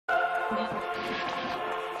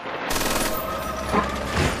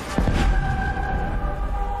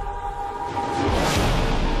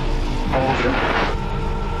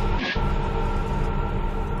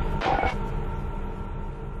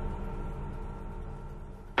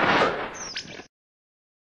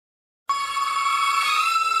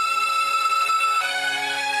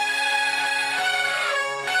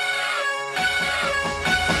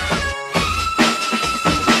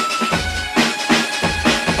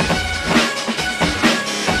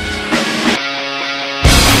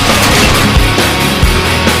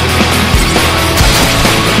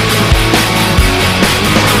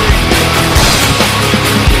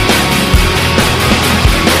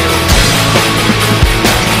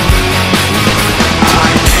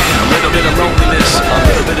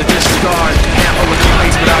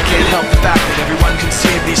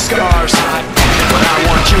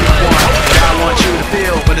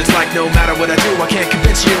No matter what I do, I can't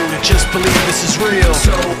convince you to just believe this is real.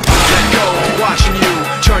 So let go, watching you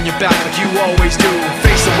turn your back like you always do.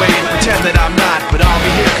 Face away and pretend that I'm not, but I'll be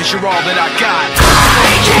here cause you're all that I got.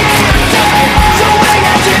 I can't take the way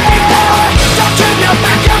I did before. Don't turn your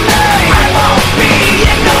back on me. I won't be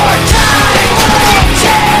ignored. Time won't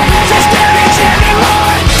take this damage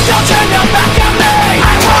anymore. Don't turn your back on me.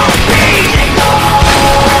 I won't be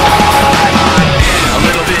ignored. I'm a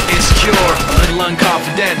little bit insecure, a little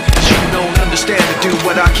unconfident. You don't understand to do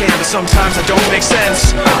what I can, but sometimes I don't make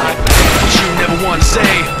sense. What you never want to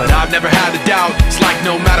say, but I've never had a doubt. It's like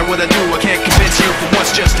no matter what I do, I can't convince you for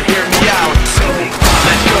once just to hear me out. So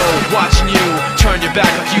let go, watching you turn your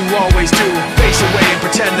back like you always do. Face away and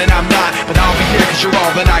pretend that I'm not, but I'll be here cause you're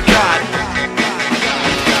all that I got.